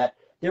him that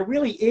there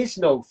really is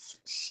no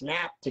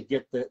snap to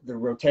get the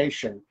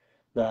rotation,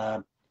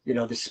 the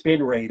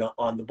spin rate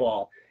on the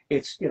ball.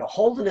 It's, you know,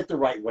 holding it the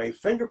right way,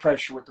 finger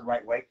pressure with the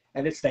right way,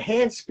 and it's the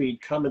hand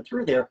speed coming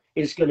through there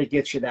is going to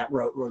get you that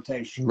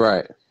rotation.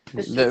 Right.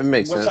 That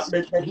makes sense.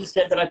 Something that he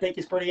said that I think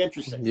is pretty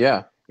interesting.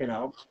 Yeah. You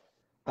know,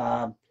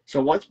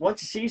 so once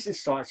the season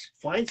starts,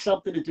 find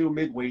something to do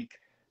midweek,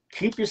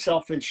 keep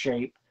yourself in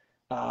shape,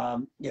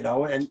 you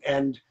know,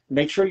 and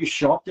make sure you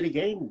show up to the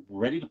game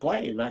ready to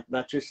play,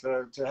 not just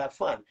to have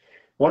fun.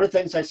 One of the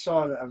things I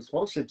saw, I was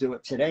supposed to do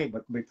it today,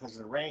 but because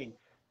of the rain,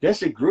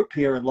 there's a group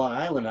here in Long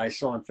Island I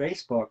saw on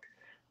Facebook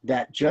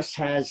that just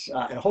has,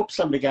 I hope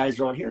some of the guys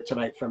are on here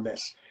tonight from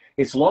this.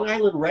 It's Long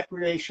Island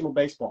Recreational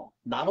Baseball,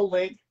 not a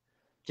league,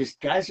 just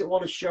guys that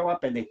want to show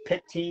up, and they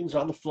pick teams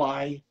on the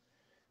fly,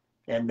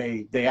 and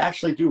they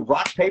actually do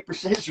rock, paper,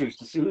 scissors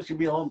to see who's going to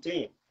be the home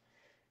team.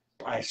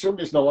 I assume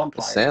there's no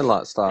umpires.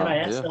 Sandlot style. And I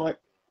asked them,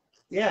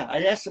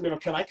 I asked them, you know,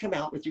 can I come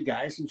out with you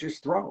guys and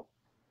just throw?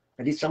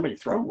 I need somebody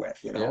to throw with,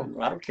 you know.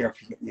 Yeah. I don't care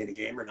if you get me in a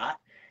game or not.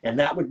 And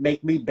that would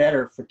make me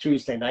better for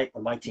Tuesday night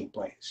when my team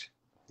plays.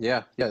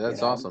 Yeah,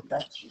 that's awesome.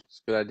 That's a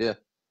good idea.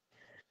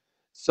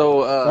 So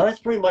well, that's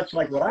pretty much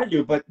like what I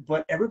do, but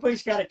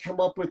everybody's got to come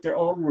up with their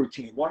own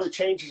routine. One of the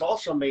changes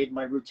also made in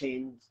my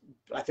routine,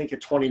 I think in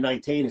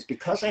 2019, is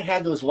because I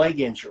had those leg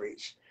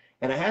injuries,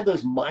 and I had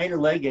those minor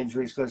leg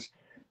injuries because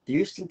the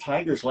Houston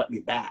Tigers let me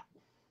bat.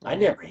 I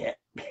never hit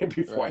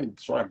before I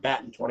started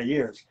batting in 20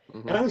 years.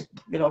 Mm-hmm. And I was,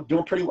 you know,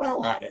 doing pretty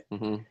well at it.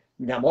 Mm-hmm.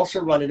 Now I'm also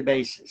running the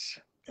bases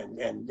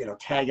and you know,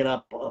 tagging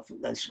up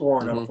and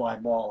scoring on a fly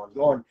ball and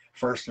going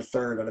first to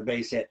third on a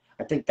base hit.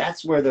 I think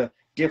that's where the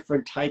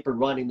different type of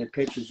running that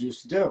pitchers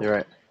used to do. You're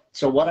right.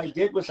 So what I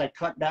did was I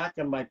cut back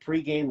on my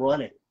pregame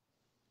running.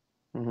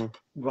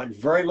 Run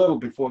very little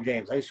before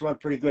games. I used to run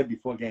pretty good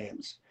before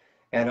games.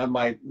 And on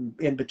my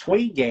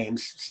in-between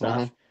games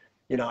stuff,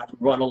 you know, I'd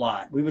run a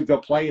lot. We would go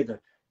play the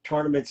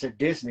tournaments at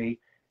Disney,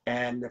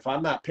 and if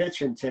I'm not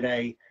pitching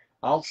today,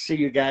 I'll see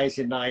you guys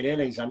in 9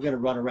 innings. I'm going to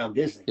run around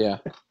Disney. Yeah.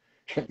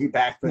 And be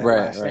back for the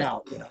last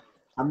out. You know,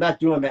 I'm not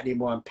doing that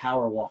anymore. I'm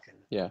power walking.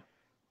 Yeah.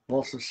 I'm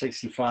also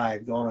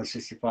 65, going on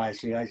 65.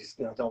 So I just,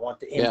 you know, don't want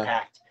the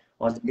impact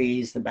on the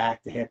knees, the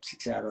back, the hips,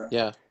 etc.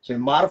 Yeah. So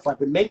modify,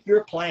 but make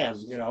your plan.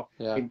 You know,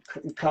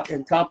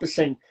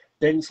 encompassing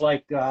things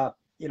like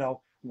you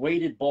know,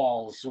 weighted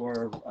balls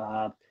or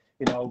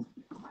you know,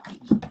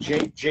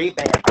 J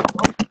band.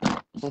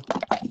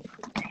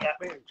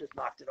 Just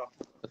knocked it off.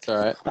 That's all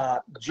right.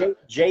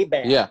 J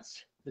bands. Yeah.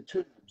 The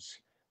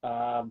tubes.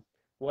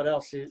 What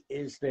else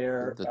is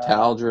there? The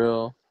towel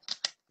drill.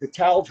 The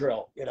towel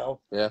drill, you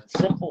know. Yeah.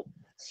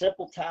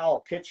 Simple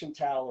towel, kitchen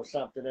towel or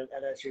something.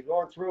 And as you're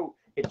going through,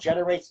 it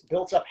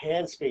builds up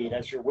hand speed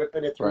as you're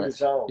whipping it through the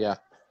zone. Yeah.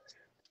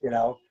 You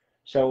know,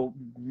 so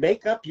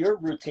make up your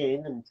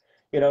routine and,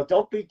 you know,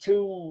 don't be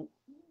too,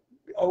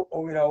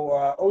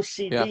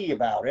 OCD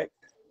about it.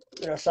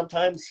 You know,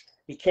 sometimes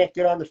you can't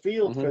get on the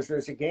field because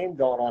there's a game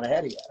going on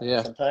ahead of you.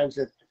 Yeah. Sometimes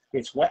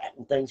it's wet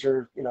and things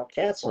are, you know,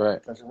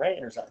 canceled because of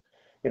rain or something.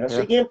 So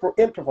Yeah. you can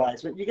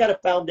improvise, but you got a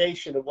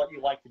foundation of what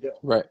you like to do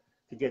Right.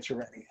 to get you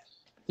ready.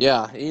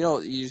 Yeah.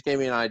 You just gave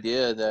me an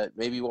idea that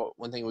maybe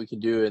one thing we can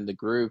do in the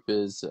group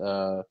is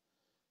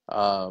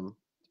um,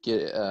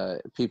 get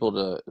people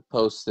to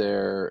post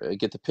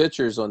get the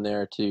pictures on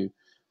there to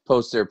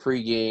post their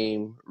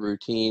pregame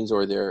routines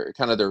or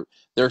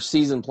their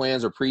season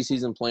plans or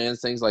preseason plans,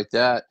 things like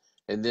that.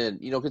 And then,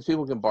 because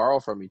people can borrow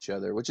from each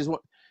other, which is one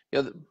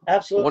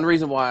Absolutely.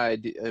 reason why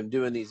I'm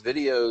doing these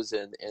videos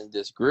and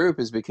this group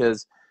is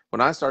because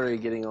when I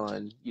started getting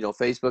on,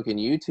 Facebook and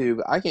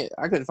YouTube, I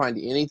couldn't find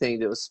anything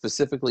that was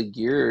specifically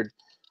geared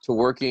to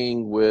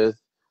working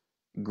with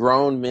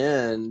grown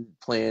men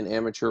playing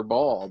amateur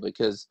ball,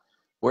 because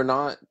we're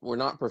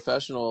not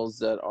professionals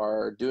that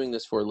are doing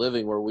this for a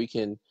living where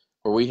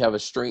we have a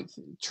strength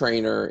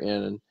trainer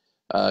and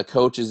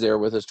coaches there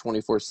with us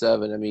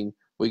 24/7. I mean,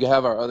 we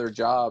have our other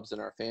jobs and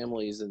our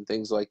families and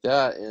things like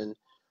that, and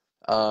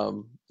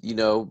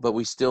but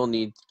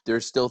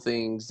there's still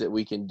things that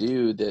we can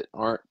do that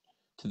aren't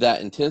to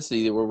that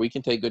intensity, where we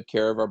can take good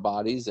care of our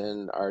bodies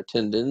and our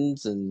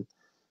tendons and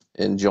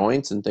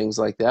joints and things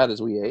like that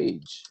as we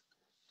age.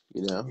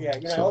 Yeah, I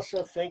So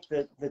also think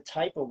that the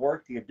type of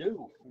work you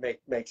do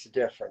makes a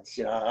difference.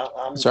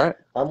 that's right.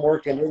 I'm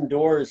working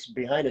indoors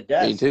behind a Me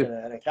desk too.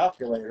 and a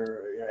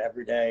calculator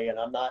every day, and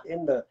I'm not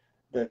in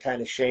the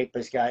kind of shape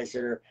as guys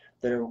that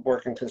are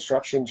working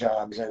construction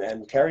jobs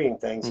and carrying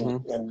things Hmm.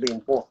 and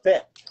being more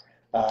fit.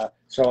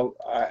 So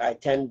I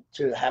tend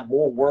to have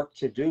more work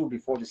to do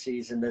before the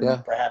season than Yeah.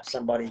 perhaps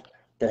somebody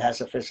that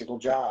has a physical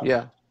job.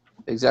 Yeah.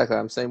 Exactly.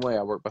 I'm the same way.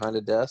 I work behind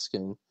a desk,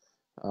 and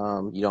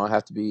I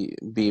have to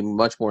be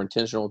much more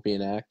intentional with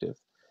being active.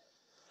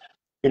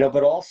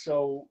 But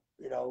also,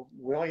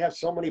 we only have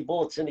so many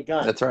bullets in the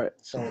gun. That's right.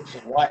 So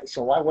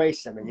why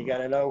waste them? And you got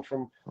to know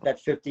from that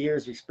 50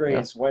 years of Yeah.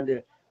 experience when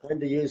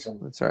to use them.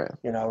 That's right.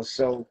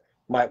 So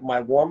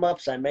my warm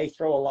ups, I may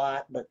throw a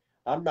lot, but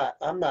I'm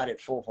not at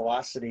full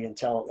velocity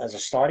until, as a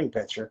starting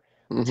pitcher,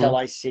 Hmm. until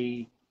I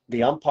see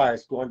the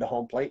umpires go into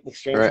home plate and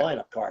exchange Right.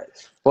 lineup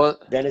cards. Well,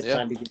 Then it's yeah.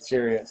 time to get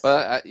serious.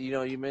 But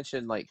you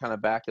mentioned like kind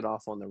of backing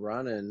off on the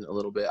running a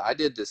little bit. I've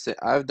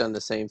done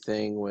the same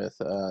thing with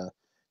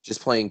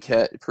just playing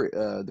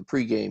the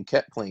pregame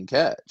playing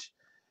catch.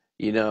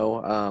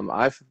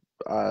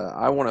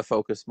 I want to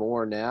focus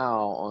more now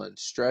on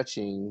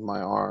stretching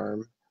my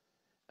arm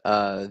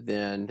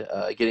than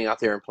getting out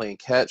there and playing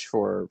catch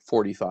for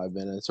 45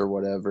 minutes or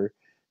whatever.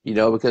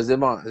 Because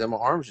then my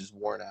arm's just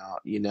worn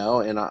out.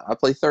 And I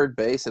play third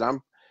base, and I'm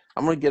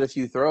gonna get a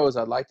few throws.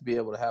 I'd like to be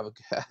able to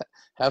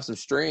have some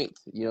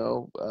strength,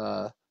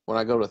 when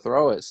I go to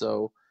throw it.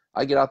 So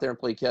I get out there and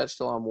play catch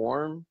till I'm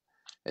warm,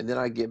 and then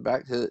I get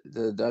back to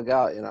the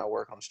dugout and I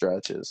work on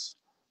stretches.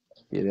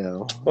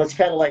 Well, it's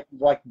kind of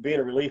like being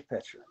a relief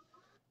pitcher.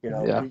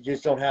 Yeah. You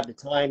just don't have the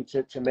time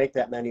to make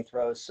that many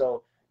throws.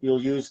 So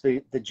you'll use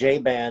the J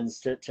bands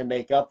to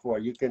make up for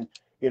it. You can,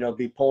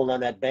 be pulling on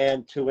that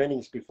band 2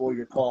 innings before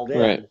you're called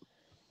Right.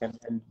 in,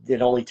 and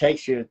it only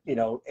takes you,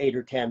 8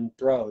 or 10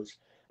 throws.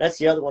 That's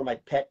the other one of my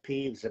pet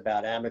peeves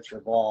about amateur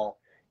ball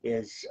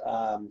is,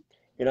 and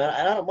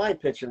I don't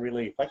mind pitching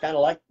relief. I kind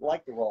of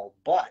like the role,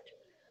 but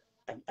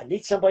I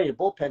need somebody in the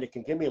bullpen that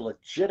can give me a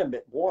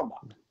legitimate warm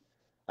up.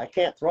 I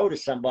can't throw to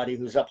somebody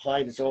who's up high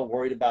in his own,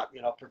 worried about,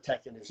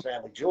 protecting his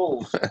family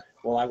jewels.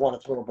 Well, I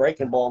want to throw a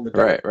breaking ball in the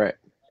Right. dirt. Right.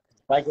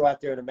 If I go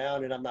out there in the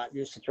mound and I'm not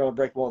used to throwing a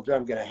breaking ball in the dirt,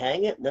 I'm going to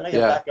hang it, and then I got to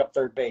Yeah. back up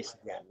third base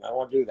again. I don't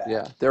want to do that.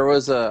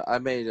 Yeah. I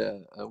made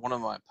one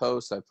of my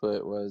posts I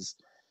put was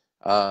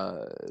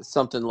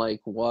something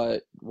like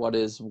what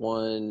is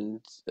one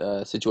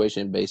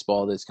situation in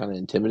baseball that's kind of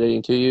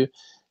intimidating to you,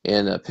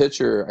 and a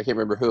pitcher, I can't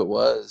remember who it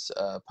was,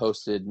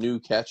 posted new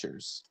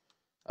catchers.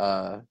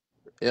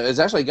 It's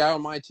actually a guy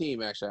on my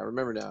team. Actually, I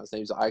remember now, his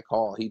name's I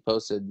Call. He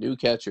posted new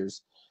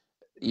catchers,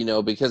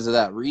 because of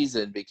that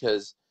reason,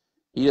 because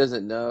he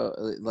doesn't know,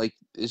 like,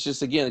 it's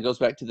just, again, it goes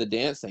back to the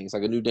dance thing. It's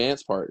like a new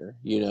dance partner,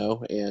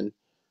 and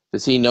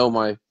does he know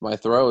my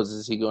throws?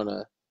 Is he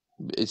gonna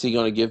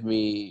give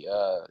me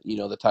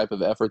the type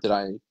of effort that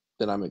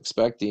I'm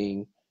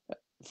expecting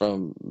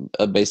from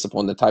based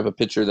upon the type of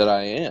pitcher that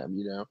I am,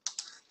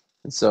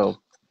 and so,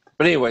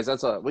 but anyways,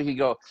 that's we could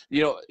go,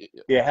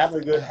 Yeah, having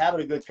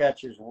a good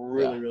catcher is yeah.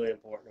 really, really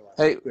important to us.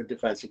 Hey, Good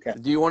defensive catcher.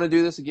 do you want to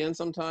do this again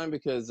sometime?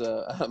 Because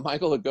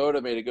Michael Lagoda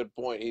made a good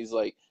point. He's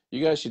like,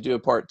 you guys should do a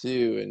part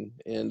two,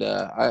 and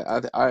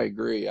I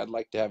agree. I'd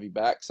like to have you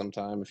back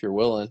sometime if you're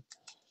willing.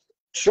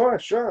 Sure,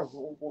 sure.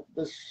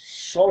 There's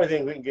so many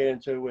things we can get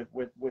into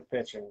with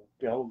pitching.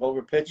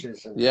 Over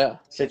pitches and Yeah,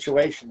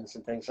 situations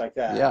and things like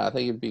that. yeah, I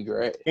think it'd be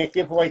great. I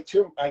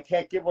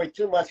can't give away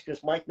too much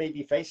because Mike may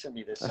be facing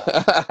me this summer.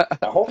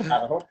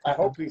 I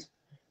hope he's,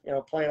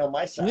 playing on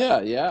my side.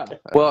 Yeah, yeah.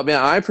 Well, man,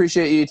 I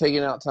appreciate you taking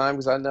out time,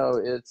 because I know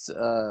it's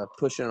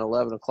pushing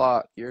 11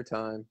 o'clock your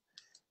time,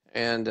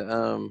 and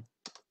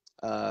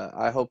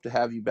I hope to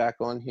have you back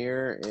on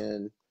here,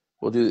 and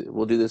we'll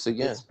do this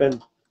again.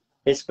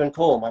 It's been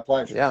cool. My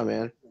pleasure. Yeah,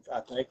 man. I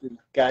thank you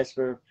guys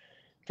for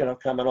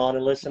coming on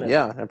and listening.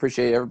 Yeah, I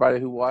appreciate everybody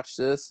who watched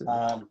this.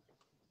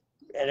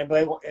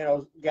 anybody,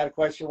 got a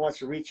question, wants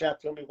to reach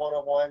out to me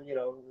one-on-one,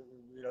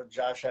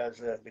 Josh has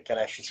the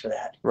connections for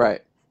that.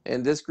 Right.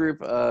 And this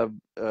group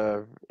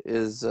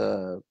is,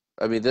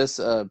 this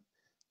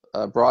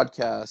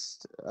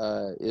broadcast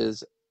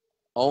is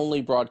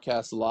only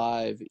broadcast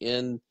live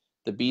in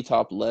the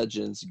BTOP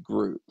Legends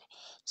group.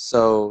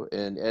 So,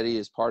 and Eddie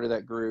is part of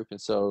that group. And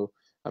so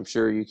I'm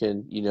sure you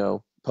can,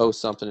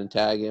 post something and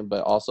tag him.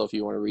 But also, if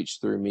you want to reach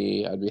through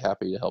me, I'd be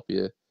happy to help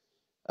you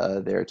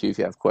there too if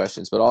you have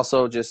questions. But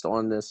also just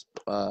on this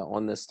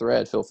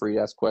thread, feel free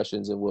to ask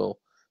questions and we'll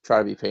try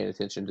to be paying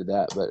attention to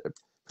that. But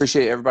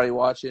appreciate everybody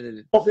watching.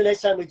 And hopefully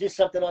next time we do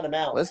something on the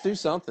mound. Let's do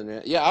something,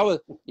 man. Yeah, I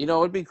would.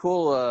 It'd be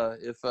cool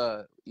if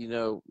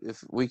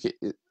if we could.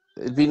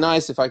 It'd be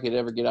nice if I could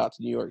ever get out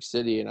to New York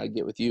City and I'd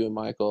get with you and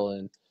Michael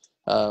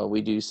and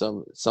we do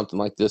something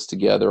like this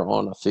together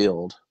on a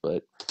field.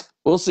 But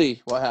we'll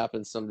see what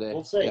happens someday.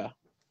 We'll see. Yeah.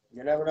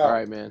 You never know. All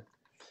right, man.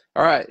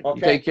 All right. Okay.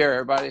 You take care,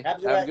 everybody. Have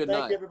a good Have a good night. night.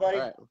 Thank you, everybody.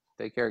 All right.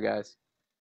 Take care, guys.